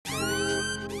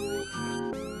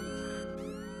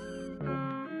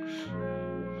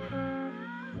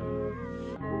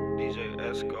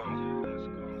Let's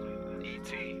go.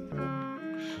 E.T.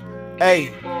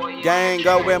 Hey, gang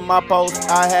up with my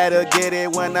post. I had to get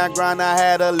it when I grind. I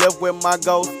had to live with my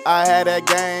ghost. I had that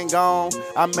gang on.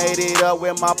 I made it up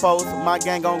with my post. My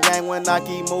gang on gang when I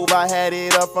keep move. I had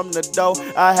it up from the dough.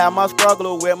 I had my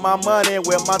struggle with my money,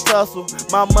 with my tussle.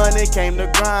 My money came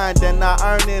to grind, then I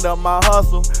earned it up my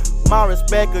hustle. My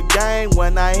respect a game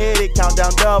when I hit it,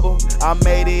 countdown double. I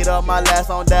made it up, my last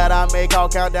on that I make all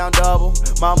countdown double.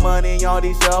 My money on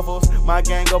these shuffles, my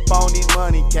gang up on these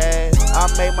money cash.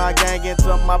 I made my gang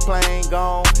into my plane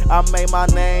gone. I made my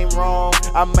name wrong,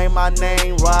 I made my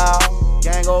name wild.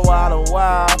 Gang go wild a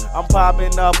while, I'm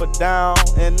popping up or down,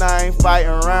 and I ain't fighting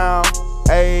around.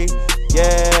 Hey,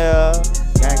 yeah,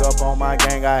 gang up on my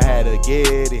gang, I had to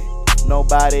get it.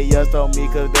 Nobody else told me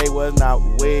cause they was not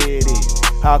with it.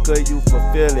 How could you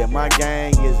fulfill it? My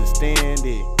gang is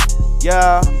extended.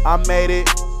 Yeah, I made it.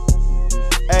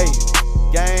 Hey,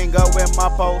 gang up with my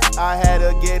post. I had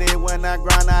to get it when I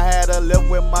grind. I had to live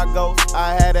with my ghost.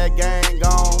 I had that gang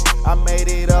on. I made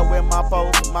it up with my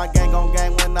post. My gang on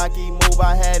gang when I keep move.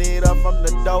 I had it up from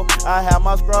the dough. I had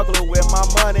my struggle with my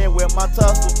money, with my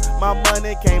tussle. My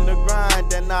money came to grind,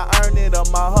 then I earned it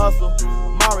up my hustle.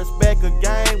 My respect a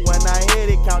game when I hit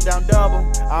it, countdown double.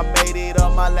 I made it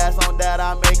up, my last on that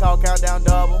I make all countdown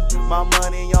double. My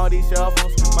money on these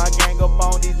shuffles, my gang up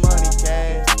on these money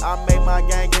cash. I made my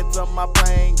gang into my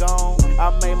plane gone.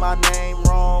 I made my name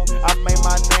wrong, I made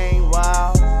my name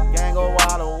wild. Gang go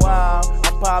wild a while,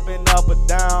 I'm popping up or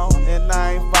down, and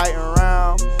I ain't fighting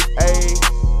around. Hey,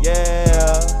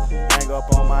 yeah, gang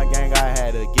up on my gang, I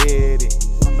had to get it.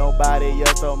 Nobody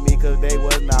else told me cause they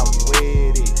was not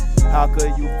with it. How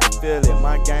could you fulfill it?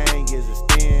 My gang is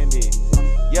extended.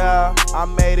 Yeah, I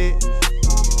made it.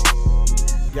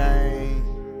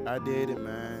 Gang, I did it,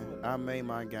 man. I made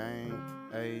my gang.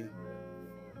 Hey.